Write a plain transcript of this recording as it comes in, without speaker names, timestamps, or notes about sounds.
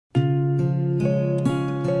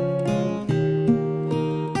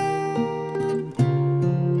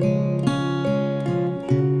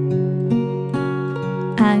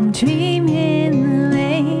dreaming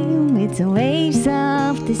away with the waves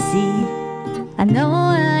of the sea. I know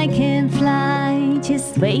I can fly,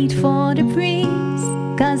 just wait for the breeze,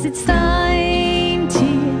 'cause it's time to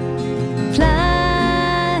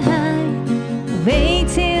fly. Wait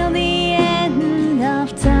till the end of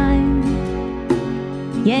time.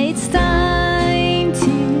 Yeah, it's time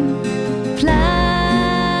to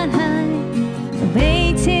fly.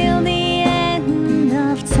 Wait till the end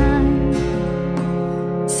of time.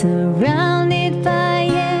 Surrounded by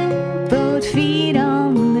air, both feet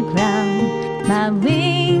on the ground. My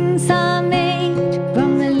wings are made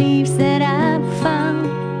from the leaves that I've found.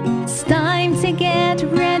 It's time to get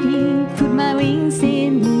ready, put my wings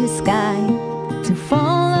in the sky, to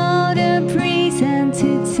follow the breeze and to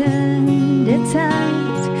turn the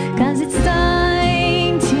tide. 'Cause it's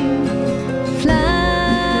time to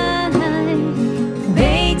fly.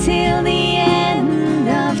 Wait till the end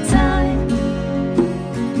of time.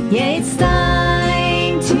 Yeah, it's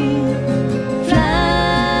time to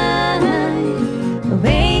fly.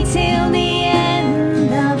 Wait till the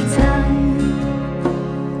end of time.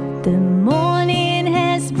 The morning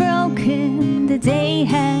has broken, the day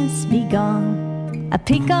has begun. I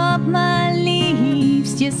pick up my leaves,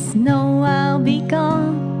 just know I'll be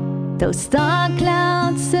gone. Those dark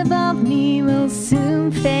clouds above me will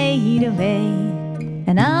soon fade away,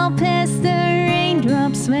 and I'll pass the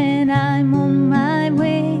raindrops when I'm on my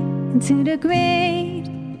way into the great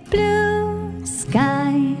blue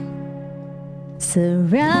sky.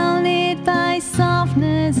 Surrounded by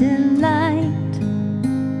softness and light,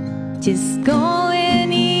 just go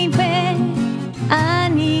anywhere I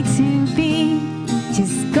need to be.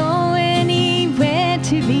 Just go anywhere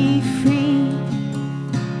to be free.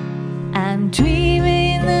 I'm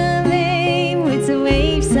dreaming away with the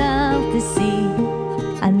waves of the sea.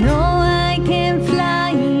 I know I can fly,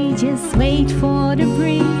 just wait for the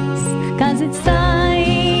breeze, 'cause it's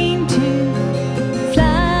time to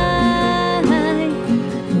fly.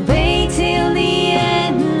 Wait till the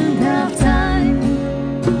end of time.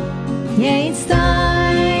 Yeah, it's time.